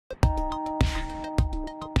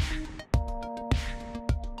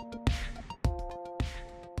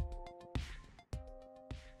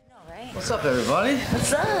What's up, everybody?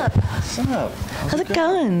 What's up? What's up? How's it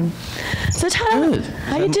going? So Todd,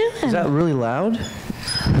 how you doing? Is that really loud?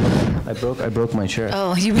 I broke my chair.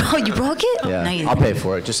 Oh, you broke it? Yeah, No, you I'll didn't. pay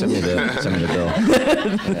for it. Just send me the bill.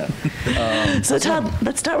 Yeah. So Todd,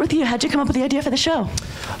 let's start with you. How'd you come up with the idea for the show?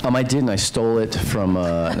 I didn't. I stole it from.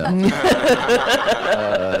 No.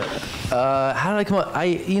 How did I come up?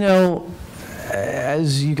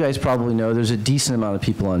 As you guys probably know, there's a decent amount of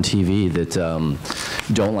people on TV that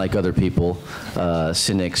don't like other people,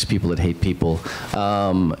 cynics, people that hate people,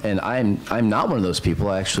 and I'm not one of those people.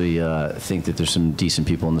 I actually think that there's some decent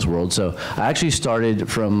people in this world. So I actually started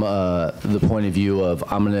from the point of view of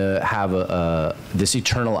I'm going to have this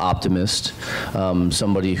eternal optimist,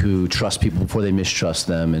 somebody who trusts people before they mistrust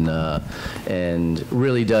them, and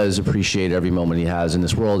really does appreciate every moment he has in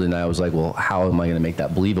this world. And I was like, well, how am I going to make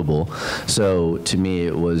that believable? So to me,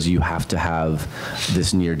 it was you have to have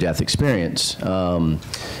this near-death experience.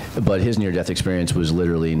 But his near-death experience was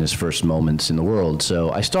literally in his first moments in the world.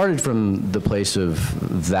 So I started from the place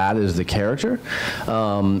of that as the character,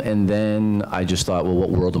 and then I just thought, well, what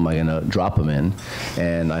world am I going to drop him in?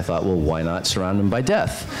 And I thought, well, why not surround him by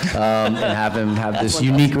death and have him have this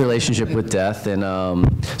unique relationship with death? And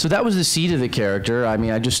so that was the seed of the character. I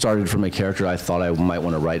mean, I just started from a character I thought I might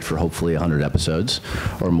want to write for hopefully 100 episodes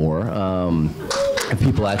or more. If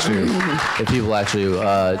people actually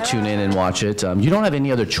tune in and watch it, you don't have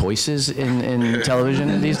any other choices in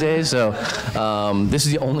television these days. So this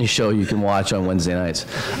is the only show you can watch on Wednesday nights.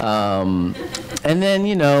 And then,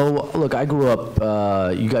 look, I grew up.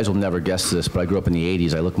 You guys will never guess this, but I grew up in the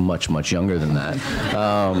 '80s. I look much, much younger than that.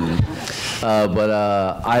 But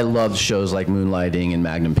I loved shows like Moonlighting and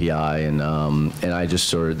Magnum PI, and I just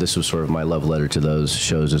this was sort of my love letter to those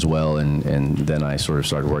shows as well. And then I sort of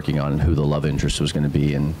started working on who the love interest was going to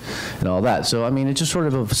be and all that. So I mean, it just sort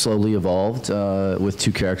of slowly evolved with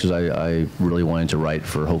two characters I really wanted to write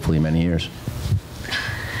for hopefully many years.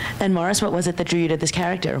 And Morris, what was it that drew you to this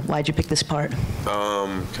character? Why'd you pick this part? Can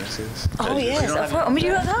I see this? Oh yes, of course. I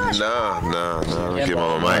mean, gosh. No, let me get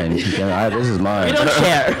my mic. This is mine. You don't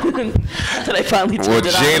share. That's what I finally told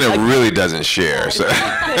it. Jaina really doesn't share. So.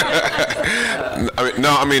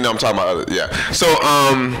 I'm talking about other, yeah. So,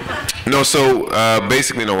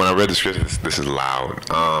 basically, when I read the script, this is loud.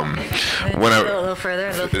 When a little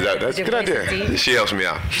further. That's a good idea. She helps me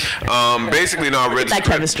out. Basically, I read the script.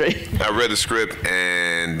 Chemistry. I read the script,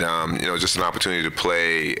 and just an opportunity to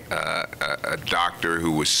play a doctor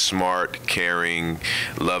who was smart, caring,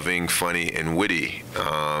 loving, funny, and witty.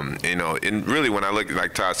 And really, when I look,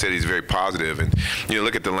 like Todd said, he's very positive, and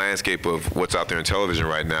look at the landscape of what's out there in television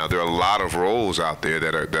right now. There are a lot of roles out there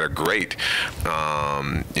that are great,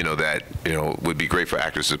 that would be great for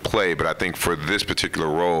actors to play. But I think for this particular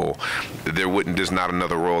role, there's not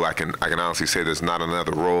another role I can honestly say there's not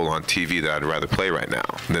another role on TV that I'd rather play right now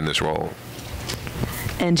than this role.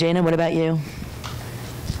 And Jaina, what about you?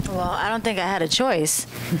 Well, I don't think I had a choice.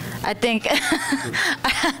 I think,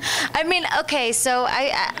 okay, so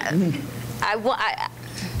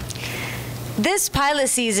this pilot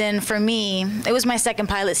season for me, it was my second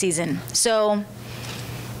pilot season. So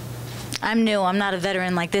I'm new, I'm not a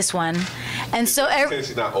veteran like this one. And so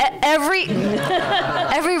every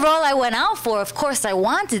role I went out for, of course I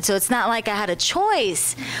wanted, so it's not like I had a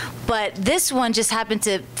choice. But this one just happened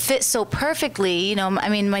to fit so perfectly.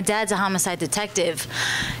 My dad's a homicide detective.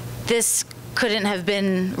 This couldn't have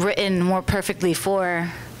been written more perfectly for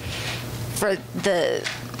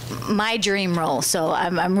my dream role. So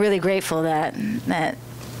I'm really grateful that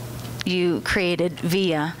you created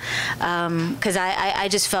Via, because I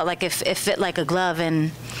just felt like it fit like a glove,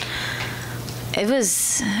 and it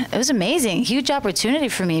was amazing, huge opportunity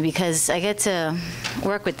for me because I get to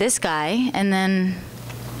work with this guy and then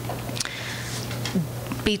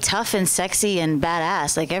be tough and sexy and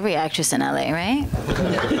badass like every actress in LA, right?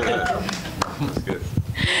 That's good.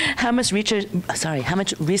 How much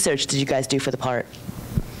research did you guys do for the part?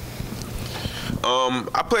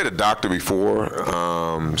 I played a doctor before,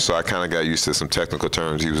 so I kind of got used to some technical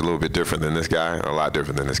terms. He was a little bit different than this guy, a lot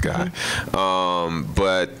different than this guy.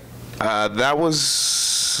 But that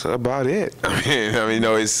was about it. Todd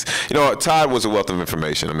was a wealth of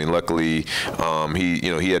information. Luckily,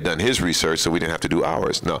 he had done his research, so we didn't have to do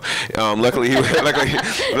ours. No, luckily he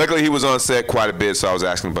was on set quite a bit, so I was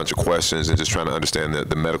asking a bunch of questions and just trying to understand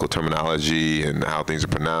the medical terminology and how things are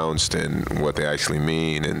pronounced and what they actually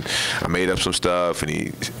mean. And I made up some stuff, and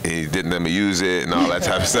he didn't let me use it and all that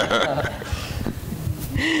type of stuff.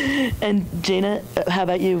 And Jaina, how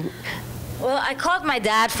about you? Well, I called my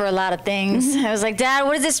dad for a lot of things. I was like, Dad,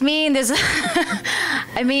 what does this mean?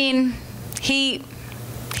 He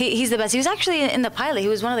He's the best. He was actually in the pilot. He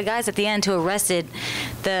was one of the guys at the end who arrested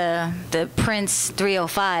the Prince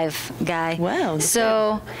 305 guy. Wow.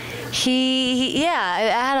 So I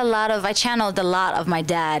channeled a lot of my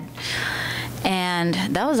dad. And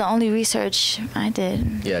that was the only research I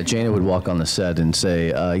did. Yeah, Jaina would walk on the set and say,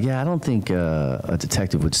 yeah, I don't think a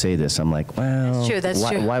detective would say this. I'm like, well, that's true, that's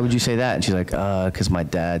true. Why would you say that? And she's like, because my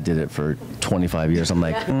dad did it for 25 years. I'm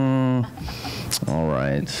like, all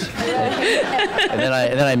right. and then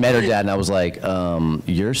I met her dad, and I was like,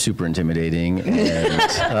 you're super intimidating,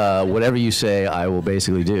 and whatever you say, I will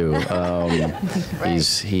basically do. Right.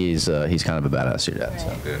 He's kind of a badass, your dad. So.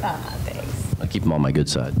 Thanks. I keep him on my good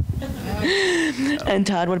side. And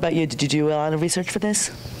Todd, what about you? Did you do a lot of research for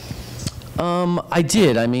this? I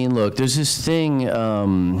did. I mean, look, there's this thing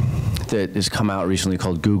that has come out recently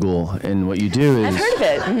called Google, and what you do is I've heard of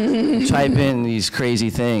it. type in these crazy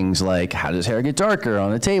things like, how does hair get darker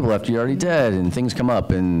on a table after you're already dead? And things come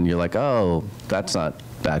up, and you're like, oh, that's not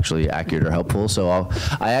actually accurate or helpful. So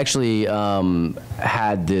I actually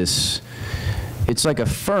had this. It's like a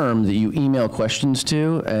firm that you email questions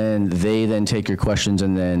to, and they then take your questions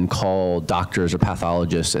and then call doctors or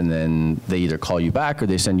pathologists, and then they either call you back or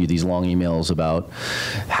they send you these long emails about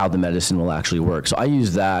how the medicine will actually work. So I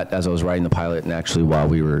used that as I was writing the pilot, and actually while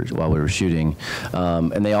we were shooting.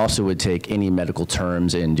 And they also would take any medical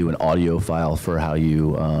terms and do an audio file for how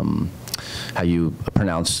you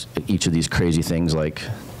pronounce each of these crazy things like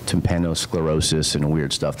tympanosclerosis and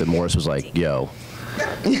weird stuff that Morris was like, yo.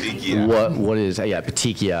 What is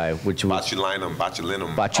petechiae, which was botulinum.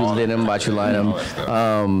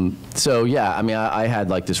 So yeah, I mean, I had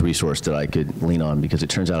like this resource that I could lean on because it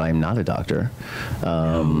turns out I am not a doctor.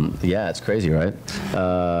 Yeah, it's crazy, right?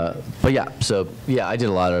 But yeah, so yeah, I did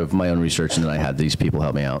a lot of my own research, and then I had these people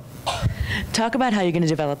help me out. Talk about how you're going to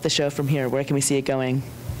develop the show from here. Where can we see it going?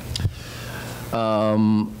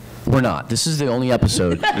 We're not. This is the only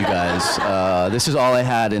episode, you guys. This is all I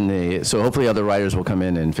had in the. So hopefully other writers will come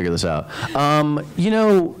in and figure this out. You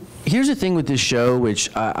know, here's the thing with this show,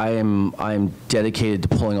 which I'm dedicated to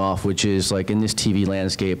pulling off, which is like in this TV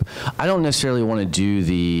landscape, I don't necessarily want to do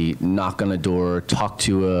the knock on a door, talk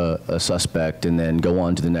to a suspect, and then go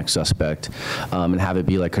on to the next suspect, and have it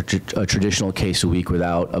be like a traditional case a week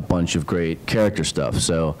without a bunch of great character stuff.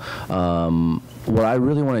 So. What I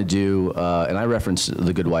really want to do, and I reference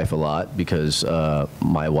The Good Wife a lot because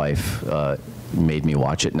my wife made me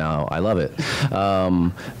watch it. Now I love it.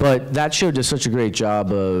 But that show does such a great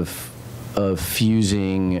job of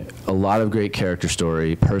fusing a lot of great character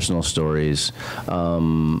story, personal stories,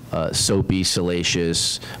 soapy,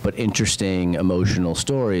 salacious, but interesting, emotional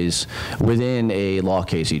stories within a law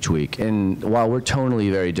case each week. And while we're tonally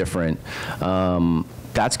very different,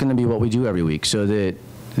 that's going to be what we do every week, so that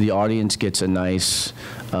the audience gets a nice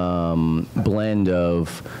blend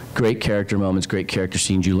of great character moments, great character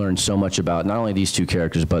scenes. You learn so much about not only these two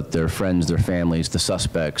characters, but their friends, their families, the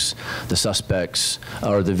suspects,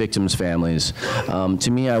 or the victims' families. To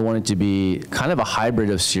me, I want it to be kind of a hybrid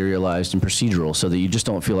of serialized and procedural, so that you just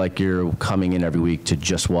don't feel like you're coming in every week to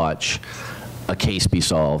just watch a case be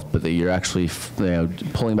solved, but that you're actually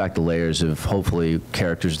pulling back the layers of hopefully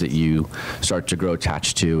characters that you start to grow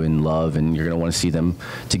attached to and love, and you're going to want to see them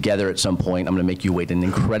together at some point. I'm going to make you wait an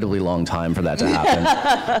incredibly long time for that to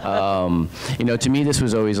happen. You know, to me, this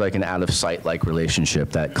was always like an out-of-sight-like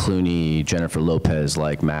relationship, that Clooney, Jennifer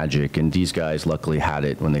Lopez-like magic, and these guys luckily had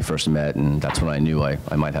it when they first met, and that's when I knew I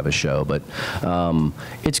might have a show. But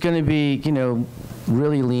it's going to be, you know,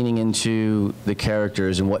 really leaning into the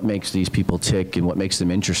characters and what makes these people tick and what makes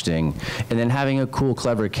them interesting, and then having a cool,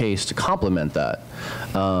 clever case to complement that,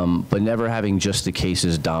 but never having just the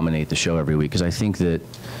cases dominate the show every week, because I think that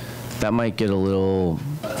might get a little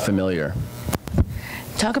familiar.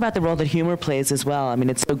 Talk about the role that humor plays as well. I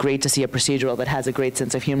mean, it's so great to see a procedural that has a great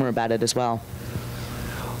sense of humor about it as well.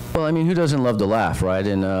 Well, I mean, who doesn't love to laugh, right?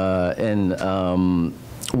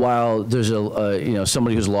 While there's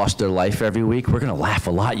somebody who's lost their life every week, we're gonna laugh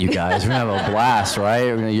a lot, you guys. We're gonna have a blast, right?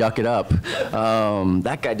 We're gonna yuck it up.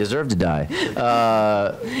 That guy deserved to die.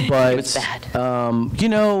 But it was bad. you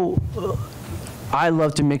know, I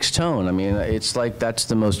love to mix tone. I mean, it's like that's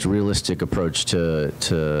the most realistic approach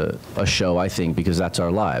to a show, I think, because that's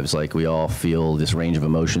our lives. Like, we all feel this range of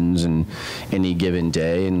emotions in any given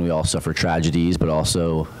day, and we all suffer tragedies, but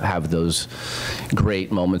also have those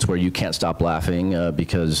great moments where you can't stop laughing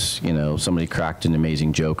because, you know, somebody cracked an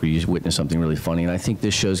amazing joke or you just witnessed something really funny. And I think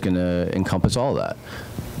this show's going to encompass all that.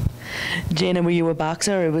 Jaina, were you a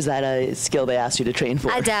boxer, or was that a skill they asked you to train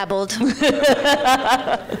for? I dabbled.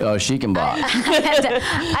 Oh, she can box.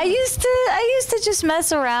 I used to just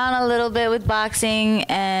mess around a little bit with boxing,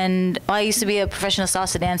 and I used to be a professional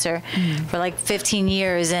salsa dancer for like 15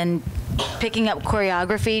 years, and picking up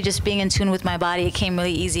choreography, just being in tune with my body, it came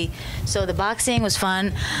really easy. So the boxing was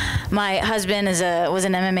fun. My husband was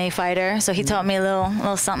an MMA fighter, so he taught me a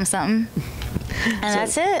little something something. And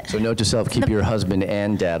that's it. So note to self, keep your husband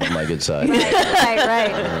and dad on my good side.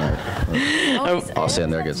 Right. I'll stay on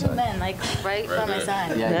their good side. Men, like right by my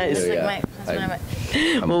side. Yeah, Nice. you do, Like yeah.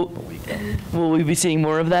 that's what Will we be seeing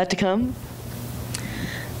more of that to come?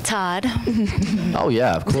 Todd. Oh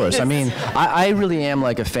yeah, of course. I mean, I really am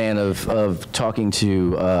like a fan of talking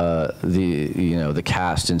to the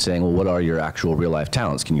cast and saying, well, what are your actual real life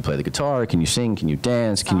talents? Can you play the guitar? Can you sing? Can you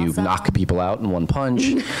dance? Can you knock people out in one punch?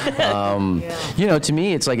 You know, to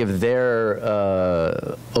me, it's like if they're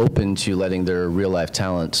open to letting their real life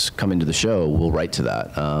talents come into the show, we'll write to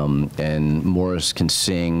that. And Morris can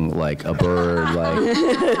sing like a bird.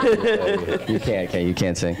 Like you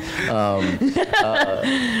can't sing.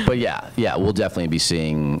 But yeah, we'll definitely be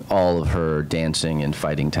seeing all of her dancing and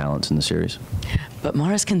fighting talents in the series. But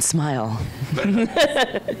Morris can smile.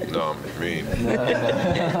 No, I'm mean.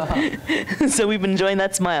 So we've been enjoying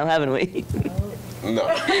that smile, haven't we? No.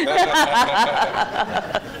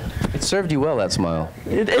 It served you well, that smile.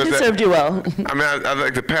 It served you well. I mean, I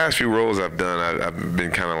like the past few roles I've done, I've been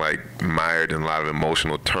kind of like mired in a lot of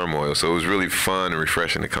emotional turmoil. So it was really fun and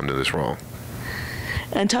refreshing to come to this role.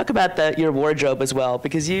 And talk about your wardrobe as well,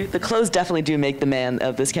 because the clothes definitely do make the man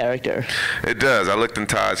of this character. It does. I looked in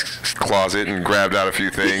Todd's closet and grabbed out a few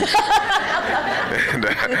things. And,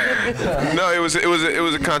 no, it was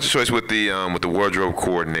a conscious choice with the wardrobe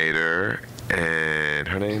coordinator. And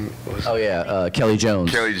her name was? Oh yeah, Kelly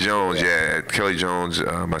Jones. Kelly Jones, yeah. Kelly Jones,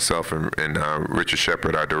 myself, and Richard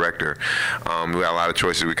Shepard, our director. We had a lot of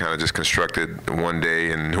choices. We kind of just constructed one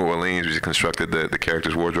day in New Orleans. We just constructed the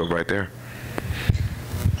character's wardrobe right there.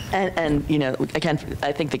 And you know, again,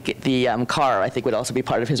 I think the car, I think, would also be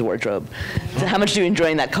part of his wardrobe. So how much do you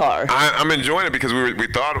enjoy that car? I'm enjoying it because we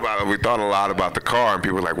thought about it. We thought a lot about the car, and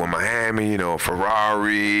people were like, well, Miami, you know,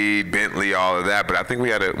 Ferrari, Bentley, all of that. But I think we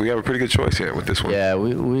have a pretty good choice here with this one. Yeah,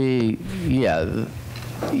 yeah.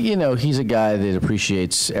 You know, he's a guy that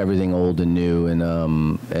appreciates everything old and new,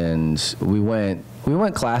 and we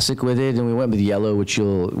went classic with it, and we went with yellow, which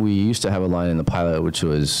we used to have a line in the pilot, which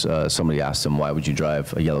was somebody asked him, why would you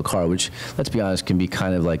drive a yellow car, which, let's be honest, can be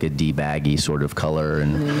kind of like a D-baggy sort of color.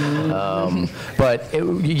 And but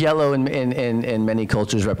yellow in many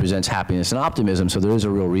cultures represents happiness and optimism, so there is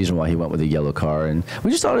a real reason why he went with a yellow car. And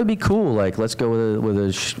we just thought it would be cool, like, let's go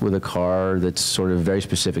with a car that's sort of very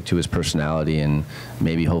specific to his personality, and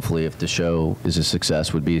maybe hopefully if the show is a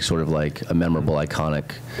success would be sort of like a memorable,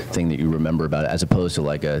 iconic thing that you remember about it, as opposed to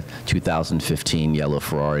like a 2015 yellow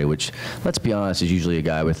Ferrari, which, let's be honest, is usually a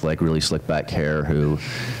guy with like really slick back hair who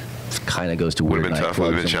kind of goes to weird nightclubs.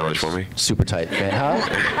 Would have been a challenge for me. Super tight pants.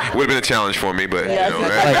 Huh? Would have been a challenge for me, but Yeah, you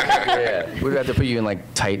know. We'd have to put you in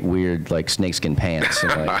like tight, weird, like snakeskin pants.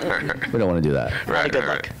 And, like, we don't want to do that. Not a good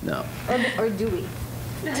look. No. Or do we?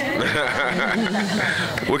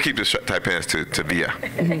 We'll keep the tight pants to Via.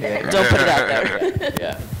 Don't put it out there.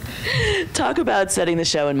 Yeah. Talk about setting the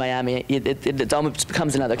show in Miami. It almost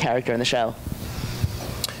becomes another character in the show.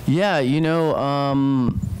 Yeah, you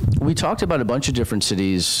know, we talked about a bunch of different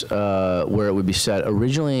cities where it would be set.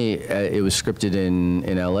 Originally, it was scripted in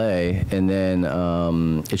LA, and then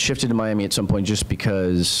it shifted to Miami at some point just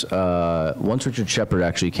because once Richard Shepard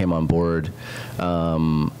actually came on board,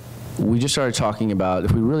 we just started talking about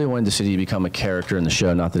if we really wanted the city to become a character in the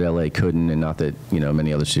show, not that LA couldn't and not that, you know,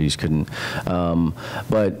 many other cities couldn't,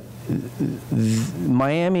 but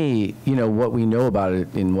Miami, you know, what we know about it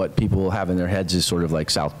and what people have in their heads is sort of like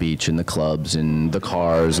South Beach and the clubs and the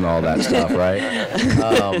cars and all that stuff, right?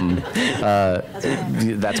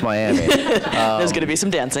 That's Miami. There's going to be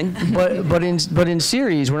some dancing. But in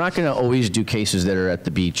series, we're not going to always do cases that are at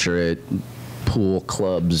the beach or at pool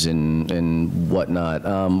clubs and whatnot.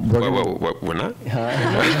 We're not?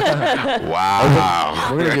 Wow.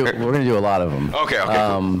 We're gonna do a lot of them. Okay.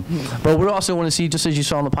 But we also want to see, just as you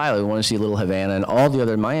saw in the pilot, we want to see Little Havana and all the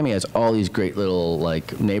other. Miami has all these great little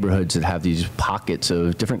like neighborhoods that have these pockets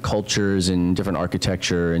of different cultures and different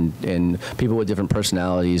architecture and people with different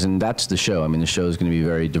personalities, and that's the show. I mean, the show is going to be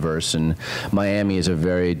very diverse, and Miami is a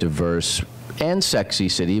very diverse and sexy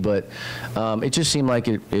city, but it just seemed like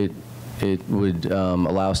it it would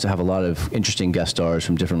allow us to have a lot of interesting guest stars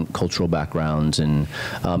from different cultural backgrounds, and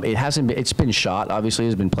it's been shot. Obviously,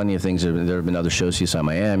 there's been plenty of things. There have been other shows, CSI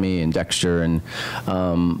Miami and Dexter, and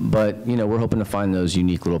but we're hoping to find those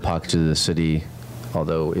unique little pockets of the city.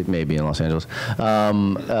 Although it may be in Los Angeles,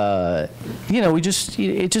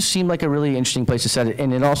 it just seemed like a really interesting place to set it,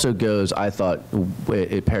 and it also goes. I thought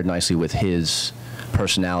it paired nicely with his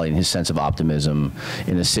personality and his sense of optimism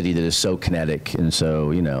in a city that is so kinetic and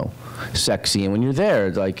so sexy. And when you're there,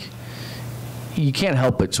 like, you can't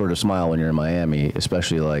help but sort of smile when you're in Miami,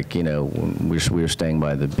 especially like when we were staying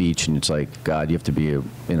by the beach, and it's like, God, you have to be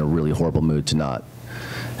in a really horrible mood to not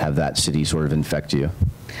have that city sort of infect you.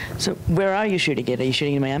 So where are you shooting it? Are you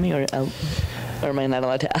shooting in Miami, or am I not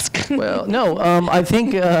allowed to ask? Well, no. I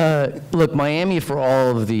think, look, Miami, for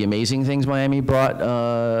all of the amazing things Miami brought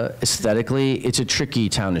aesthetically, it's a tricky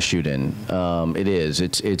town to shoot in. It is.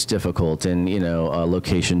 It's difficult, and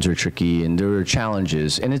locations are tricky, and there are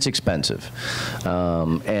challenges, and it's expensive.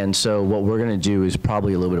 And so what we're going to do is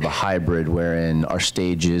probably a little bit of a hybrid, wherein our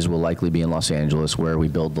stages will likely be in Los Angeles, where we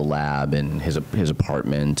build the lab and his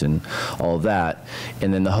apartment and all of that.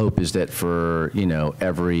 And then the hope is that for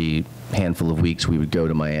every handful of weeks we would go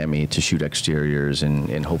to Miami to shoot exteriors,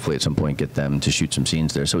 and hopefully at some point get them to shoot some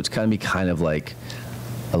scenes there. So it's going to be kind of like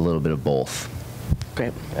a little bit of both.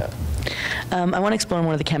 Great. Yeah. I want to explore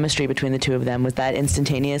more of the chemistry between the two of them. Was that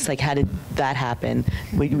instantaneous? Like, how did that happen?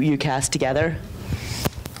 Were you cast together?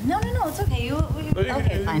 No, it's okay.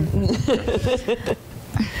 Okay, fine.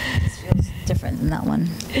 This feels different than that one.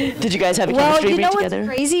 Did you guys have a chemistry read together?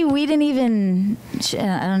 What's crazy? We didn't even,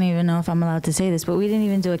 I don't even know if I'm allowed to say this, but we didn't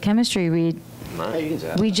even do a chemistry read.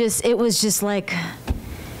 It was just like,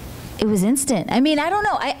 it was instant. I mean, I don't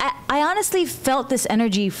know. I honestly felt this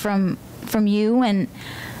energy from you, and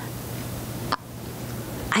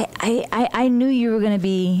I knew you were going to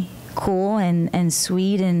be cool and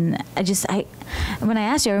sweet, and when I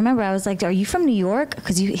asked you, I remember I was like, "Are you from New York?"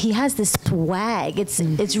 Because he has this swag. It's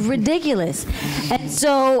ridiculous, and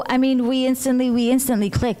so I mean, we instantly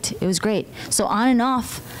clicked. It was great. So on and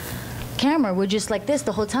off camera, we're just like this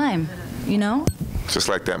the whole time, Just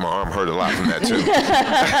like that, my arm hurt a lot from that too.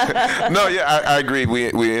 No, yeah, I agree.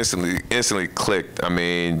 We instantly clicked. I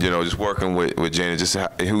mean, just working with Jaina, just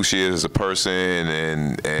who she is as a person,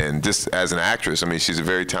 and just as an actress. I mean, she's a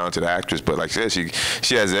very talented actress, but like I said,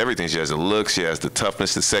 she has everything. She has the look, she has the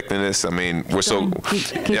toughness, the sexiness. I mean, we're so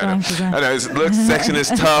keep going. I know, it's looks,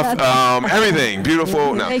 sexiness, tough, everything,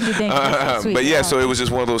 beautiful. No, thank you. but yeah, so it was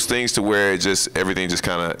just one of those things to where everything just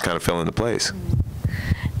kind of fell into place.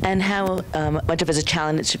 And how much of it is a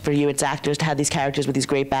challenge for you as actors to have these characters with these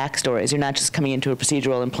great backstories? You're not just coming into a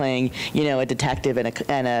procedural and playing, a detective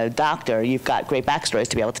and a doctor. You've got great backstories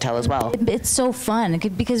to be able to tell as well. It's so fun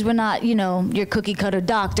because we're not, your cookie cutter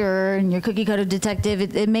doctor and your cookie cutter detective.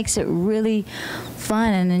 It makes it really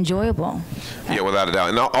fun and enjoyable. Yeah, without a doubt.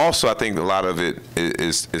 And also, I think a lot of it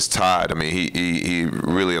is Todd. I mean, he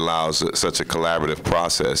really allows such a collaborative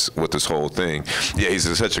process with this whole thing. Yeah,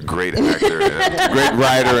 he's such a great actor, and a great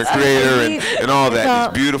writer and creator, and all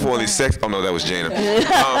that. He's beautiful and he's sexy. Oh no, that was Jaina.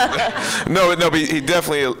 No, but he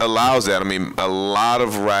definitely allows that. I mean, a lot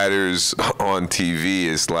of writers on TV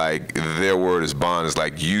is like their word is bond. It's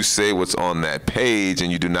like you say what's on that page and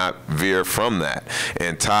you do not veer from that.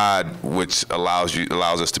 And Todd, which allows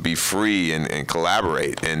us to be free and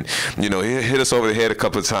collaborate. And he hit us over the head a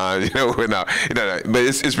couple of times. But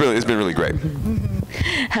it's been really great.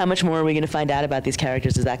 How much more are we going to find out about these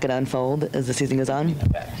characters? Is that going to unfold as the season goes on?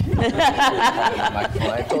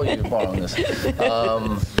 I told you to borrow this.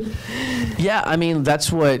 Yeah, I mean,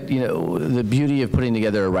 that's what, the beauty of putting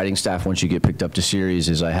together a writing staff once you get picked up to series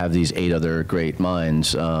is I have these 8 other great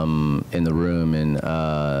minds in the room,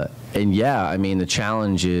 and yeah, I mean, the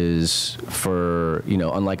challenge is for,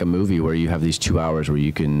 unlike a movie where you have these 2 hours where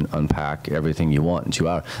you can unpack everything you want in 2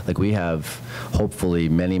 hours, like we have hopefully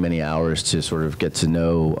many, many hours to sort of get to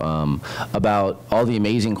know about all the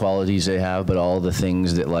amazing qualities they have, but all the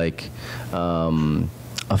things that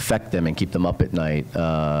affect them and keep them up at night,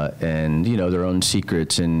 and their own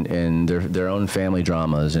secrets and their own family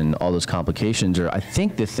dramas and all those complications are, I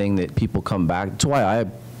think, the thing that people come back. That's why I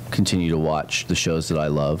continue to watch the shows that I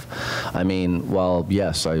love. I mean, while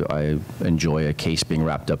yes, I enjoy a case being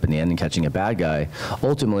wrapped up in the end and catching a bad guy,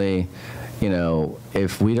 ultimately,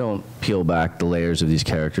 if we don't peel back the layers of these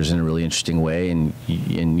characters in a really interesting way, and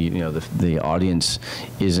the audience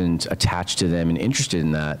isn't attached to them and interested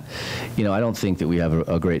in that, I don't think that we have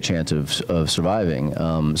a great chance of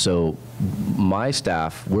surviving. So my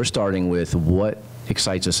staff, we're starting with what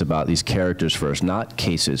excites us about these characters first, not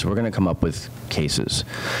cases. We're going to come up with cases.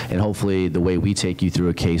 And hopefully the way we take you through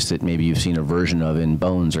a case that maybe you've seen a version of in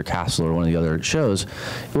Bones or Castle or one of the other shows,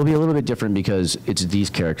 it will be a little bit different because it's these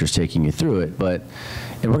characters taking you through it.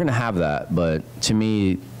 And we're going to have that. But to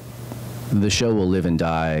me, the show will live and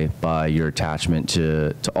die by your attachment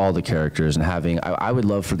to all the characters and having, I would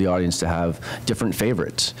love for the audience to have different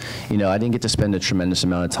favorites. You know, I didn't get to spend a tremendous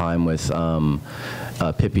amount of time with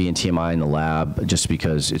Pippi and TMI in the lab just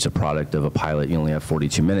because it's a product of a pilot. You only have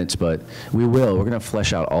 42 minutes, but we will. We're going to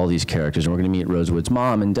flesh out all these characters, and we're going to meet Rosewood's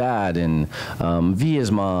mom and dad and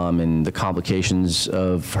Via's mom and the complications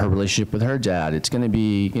of her relationship with her dad. It's going to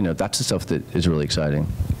be, you know, that's the stuff that is really exciting.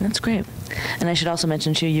 That's great. And I should also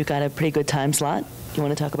mention, too, you got a pretty good time slot. You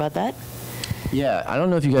want to talk about that? Yeah, I don't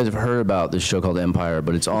know if you guys have heard about this show called Empire,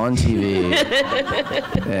 but it's on TV,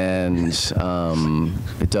 and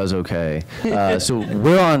it does okay. So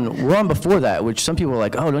we're on before that, which some people are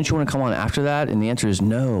like, oh, don't you want to come on after that? And the answer is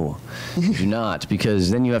no, you do not, because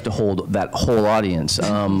then you have to hold that whole audience.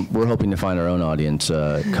 We're hoping to find our own audience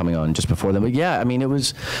coming on just before them. But yeah, I mean, it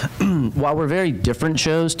was, while we're very different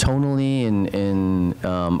shows tonally, and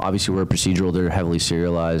obviously we're a procedural, they're heavily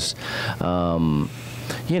serialized.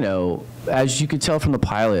 You know, as you could tell from the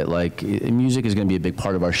pilot, like, music is going to be a big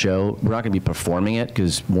part of our show. We're not going to be performing it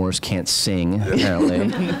because Morris can't sing, apparently.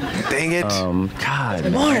 Dang it.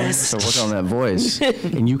 God, Morris. So work on that voice.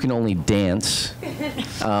 And you can only dance.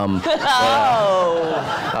 I'm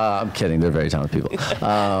kidding. They're very talented people.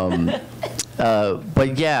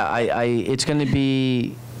 But yeah, it's going to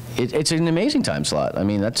be... It's an amazing time slot. I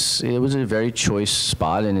mean, it was a very choice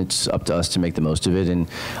spot, and it's up to us to make the most of it. And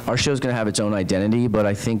our show's going to have its own identity, but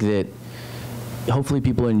I think that hopefully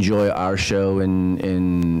people enjoy our show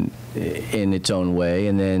in its own way,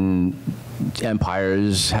 and then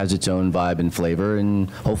Empires has its own vibe and flavor, and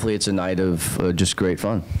hopefully it's a night of just great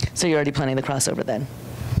fun. So you're already planning the crossover then?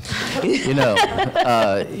 You know,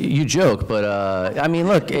 you joke, but I mean,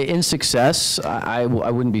 look, in Success, I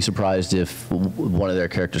wouldn't be surprised if one of their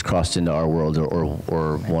characters crossed into our world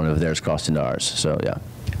or one of theirs crossed into ours. So yeah.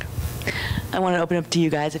 I want to open up to you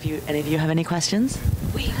guys if any of you have any questions.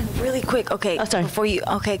 Wait, really quick. Okay. Oh, sorry. Before you.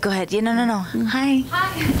 Okay, go ahead. Yeah, no. Hi.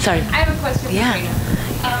 Hi. Sorry. I have a question for Yeah. Jaina.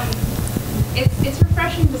 It's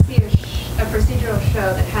refreshing to see a procedural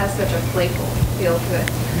show that has such a playful feel to it.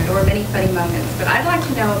 There were many funny moments, but I'd like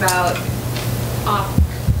to know about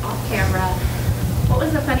off camera. What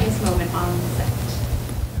was the funniest moment on set?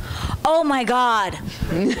 Oh my God.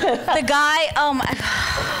 The guy,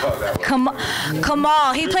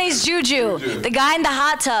 Kamal, he plays Juju, the guy in the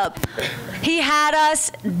hot tub. He had us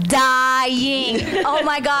dying. Oh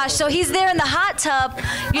my gosh. So he's there in the hot tub,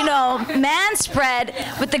 you know, man spread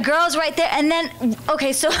with the girls right there. And then,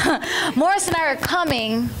 okay, so Morris and I are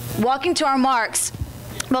walking to our marks.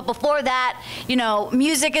 But before that, you know,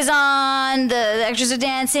 music is on, the extras are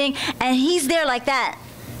dancing, and he's there like that.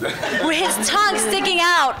 With his tongue sticking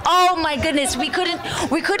out. Oh my goodness, we couldn't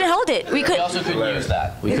hold it. We also couldn't use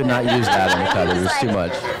that. We could not use that in the cut. It was too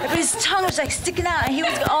much. His tongue was like sticking out, and he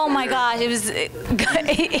was, oh my gosh, it was.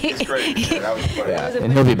 It's great. That was funny. Yeah,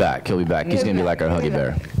 and he'll be back. He'll be back. He's gonna be like our Huggy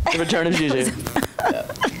Bear. The return of Juju.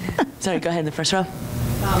 Sorry, go ahead in the first row.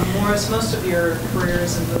 Morris, most of your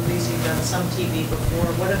careers in movies, you've done some TV before.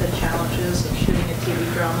 What are the challenges of shooting a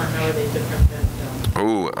TV drama, and how are they different than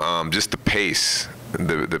film? Just the pace.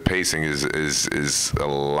 The pacing is a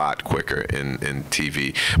lot quicker in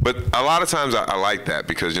TV, but a lot of times I like that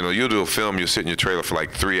because, you know, you'll do a film, you'll sit in your trailer for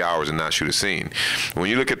like 3 hours and not shoot a scene. When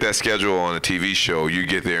you look at that schedule on a TV show, you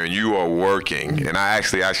get there and you are working, and I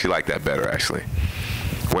actually like that better actually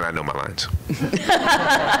when I know my lines.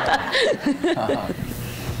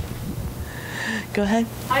 Go ahead.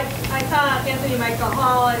 I saw Anthony Michael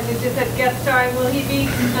Hall, and it just said guest starring. Will he be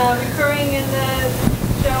recurring in the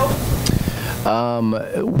show?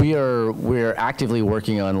 We're actively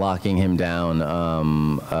working on locking him down.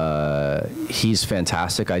 He's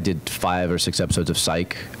fantastic. I did 5 or 6 episodes of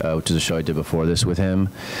Psych, which is a show I did before this with him.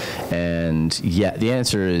 And yeah, the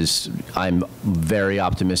answer is I'm very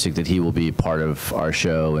optimistic that he will be part of our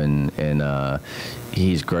show, and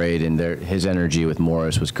he's great, and his energy with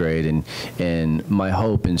Morris was great, and my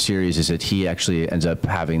hope in series is that he actually ends up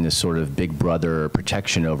having this sort of big brother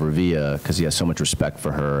protection over Via because he has so much respect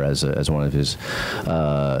for her as one of his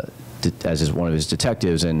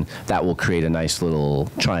detectives, and that will create a nice little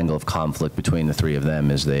triangle of conflict between the 3 of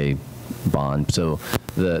them as they bond. So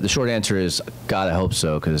the short answer is, God, I hope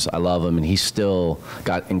so, because I love him, and he's still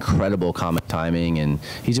got incredible comic timing, and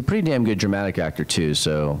he's a pretty damn good dramatic actor too.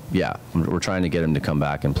 So yeah, we're trying to get him to come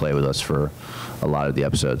back and play with us for a lot of the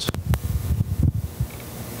episodes.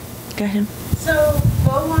 Go ahead. So,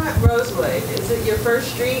 Beaumont, Rosewood, is it your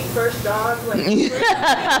first street, first dog? Like,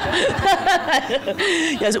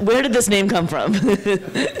 Yes, where did this name come from?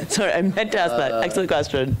 Sorry, I meant to ask that. Excellent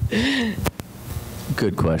question.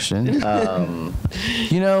 Good question.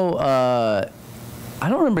 You know, I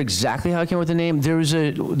don't remember exactly how I came up with the name. There was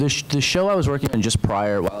the show I was working on just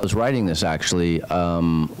prior, while I was writing this actually,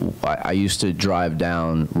 I used to drive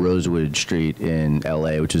down Rosewood Street in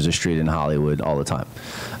LA, which is a street in Hollywood, all the time.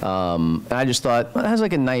 And I just thought, well, it has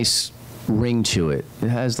like a nice ring to it. It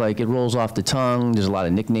has like, it rolls off the tongue. There's a lot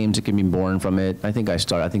of nicknames that can be born from it. I think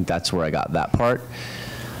that's where I got that part.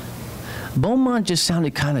 Beaumont just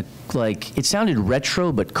sounded kind of like, it sounded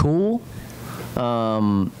retro but cool.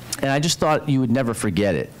 And I just thought you would never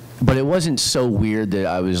forget it. But it wasn't so weird that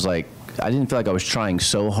I was like, I didn't feel like I was trying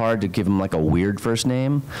so hard to give him like a weird first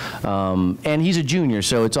name. And he's a junior,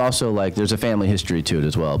 so it's also like there's a family history to it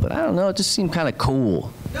as well. But I don't know, it just seemed kind of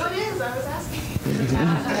cool. no, it is. I was asking. It's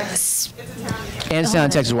a town. And it's down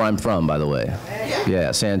in Texas where I'm from, by the way.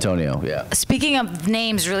 Yeah, San Antonio, yeah. Speaking of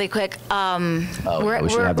names really quick, we should have we're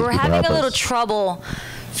these people having help a little us. trouble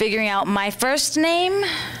figuring out my first name.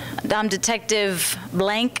 I'm Detective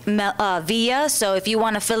Blank Villa, so if you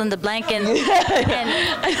want to fill in the blank and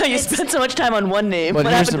I know you spent so much time on one name. But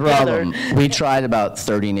What here's the happened to the other? problem. We tried about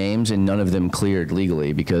 30 names and none of them cleared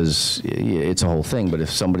legally because it's a whole thing. But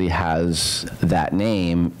if somebody has that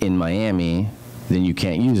name in Miami, then you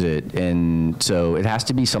can't use it. And so it has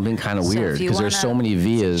to be something kind of So if weird you because there's so wanna many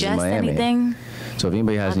Villas in suggest Miami. anything, So if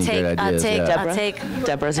anybody has any great ideas, yeah. Deborah? I'll take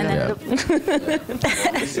Deborah's and in then it.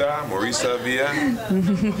 Marisa Villa.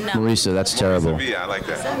 Marisa, that's terrible. Villa, I like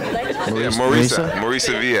that. Maurice- Yeah, Marisa.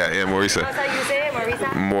 Marisa? Marisa Villa. Yeah, Marisa. That's how you say it, Marisa?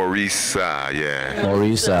 Marisa, yeah.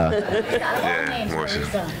 Marisa. Yeah,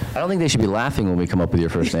 Marisa. I don't think they should be laughing when we come up with your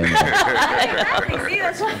first name. See, that's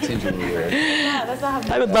why. Yeah, that's not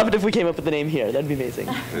how. I would love it if we came up with the name here. That'd be amazing.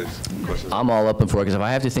 I'm all up for it because if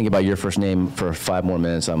I have to think about your first name for 5 more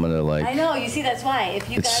minutes, I'm gonna like. I know, you see, that's why. If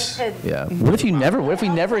you guys could, Yeah. What if we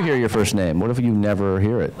never hear your first name? What if you never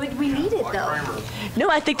hear it? we need it though. No,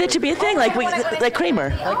 I think that should be a thing, like Kramer. Like Kramer,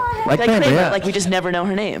 yeah. Like we just never know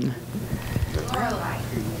her name.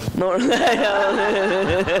 Lorelai.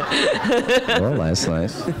 Well, that's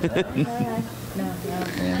nice.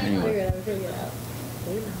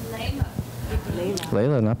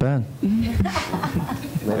 Layla, not bad.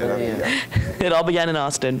 It all began in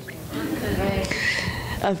Austin.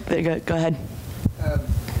 There you go. Go ahead.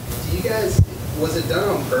 Do you guys, was it done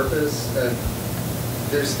on purpose?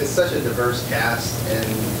 It's such a diverse cast, and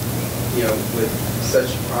you know, with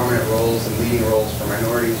such prominent roles and leading roles for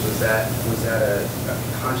minorities, was that a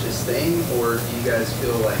conscious thing, or do you guys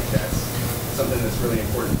feel like that's something that's really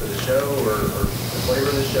important for the show, or the flavor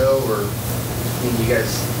of the show, or I mean, you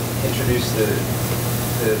guys introduced the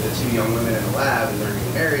 2 young women in the lab, and they're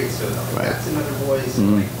getting married, so like, that's another voice.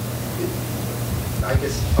 And, like, I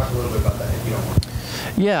guess talk a little bit about that if you don't mind.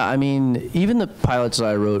 Yeah, I mean, even the pilots that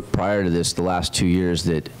I wrote prior to this, the last 2 years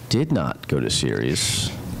that did not go to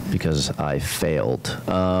series because I failed,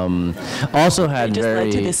 also had Just very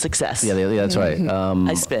led to this success. Yeah, that's right.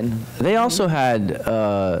 I spin. They also had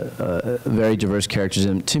very diverse characters.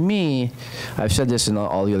 And to me, I've said this in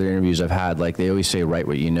all the other interviews I've had, like they always say, write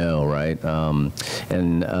what you know, right?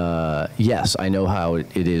 Yes, I know how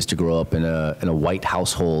it is to grow up in a white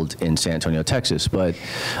household in San Antonio, Texas. But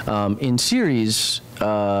in series,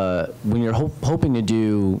 when you're hoping to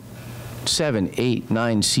do 7, 8,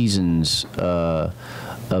 9 seasons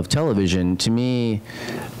of television, to me,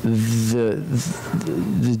 the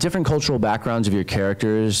different cultural backgrounds of your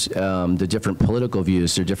characters, the different political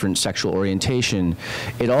views, their different sexual orientation,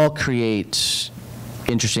 it all creates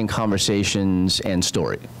interesting conversations and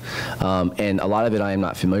story. And a lot of it I am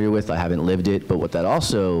not familiar with, I haven't lived it, but what that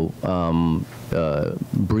also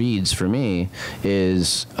breeds for me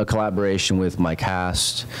is a collaboration with my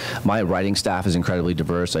cast. My writing staff is incredibly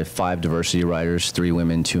diverse. I have 5 diversity writers, 3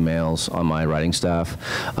 women, 2 males on my writing staff.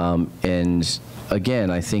 And again,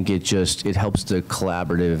 I think it helps the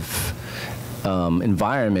collaborative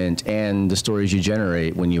environment and the stories you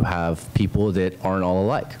generate when you have people that aren't all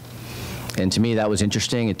alike. And to me, that was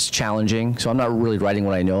interesting. It's challenging. So I'm not really writing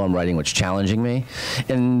what I know. I'm writing what's challenging me.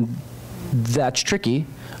 And that's tricky.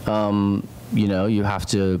 You know, you have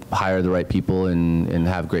to hire the right people and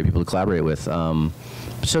have great people to collaborate with.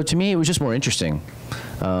 So to me, it was just more interesting.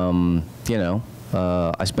 You know,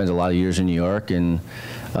 I spent a lot of years in New York, and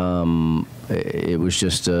it was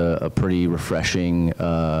just a pretty refreshing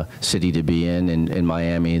city to be in. And in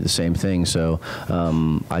Miami, the same thing. So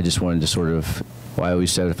I just wanted to sort of, well, I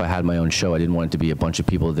always said if I had my own show, I didn't want it to be a bunch of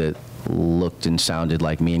people that looked and sounded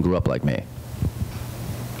like me and grew up like me.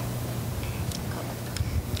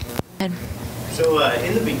 So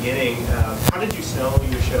in the beginning, how did you sell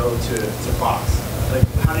your show to Fox? Like,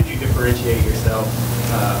 how did you differentiate yourself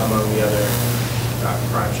among the other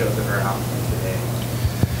crime shows that are out today?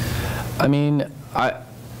 I mean,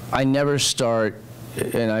 I never start,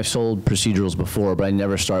 and I've sold procedurals before, but I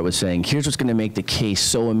never start with saying, here's what's going to make the case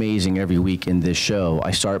so amazing every week in this show. I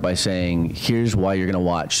start by saying, here's why you're going to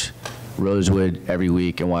watch Rosewood every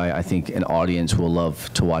week and why I think an audience will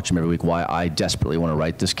love to watch him every week, why I desperately want to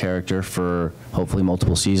write this character for hopefully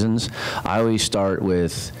multiple seasons. I always start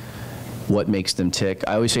with what makes them tick.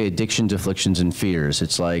 I always say addictions, afflictions, and fears.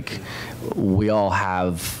 It's like we all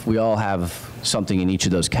have something in each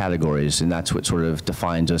of those categories, and that's what sort of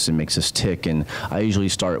defines us and makes us tick. And I usually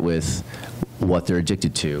start with what they're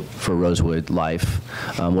addicted to for Rosewood life.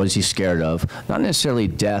 What is he scared of? Not necessarily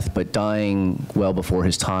death, but dying well before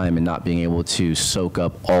his time and not being able to soak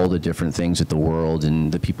up all the different things that the world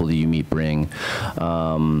and the people that you meet bring.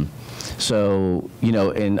 So, you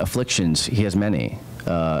know, in afflictions, he has many.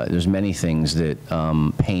 There's many things that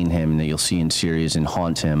pain him that you'll see in series and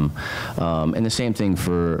haunt him. And the same thing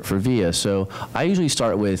for Via. So I usually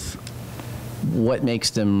start with what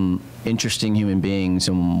makes them interesting human beings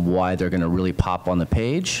and why they're going to really pop on the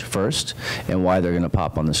page first and why they're going to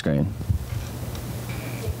pop on the screen.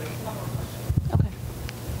 Okay.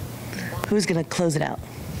 Who's going to close it out?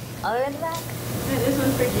 Other than that? This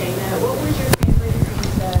one's for Jaina. What was your favorite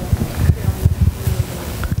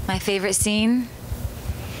scene? My favorite scene?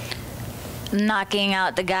 Knocking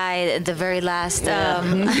out the guy at the very last,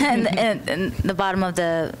 and the bottom of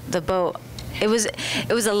the boat. It was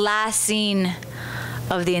the last scene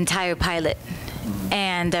of the entire pilot,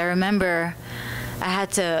 and I remember I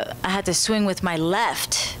had to swing with my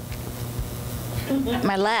left.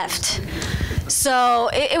 So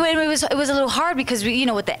it was a little hard because we, you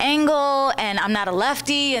know, with the angle, and I'm not a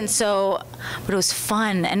lefty, and so, but it was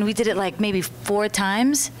fun, and we did it like maybe 4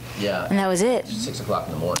 times. Yeah. And that was it. 6 o'clock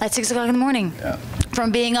in the morning. At 6 o'clock in the morning. Yeah.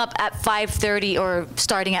 From being up at 5:30 or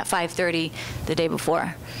starting at 5:30 the day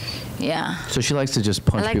before. Yeah. So she likes to just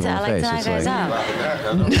punch people in the face. I like to knock guys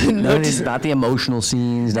out. None of not the emotional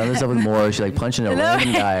scenes, none of the stuff with more. She like punching a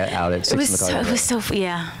random guy out at 6 o'clock. It was so,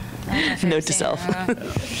 yeah. Note to self.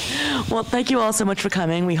 Well, thank you all so much for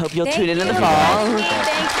coming. We hope you'll tune in the fall. Thank you.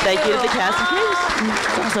 Thank you to the cast and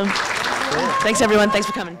crew. Awesome. Thanks, everyone. Thanks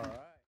for coming.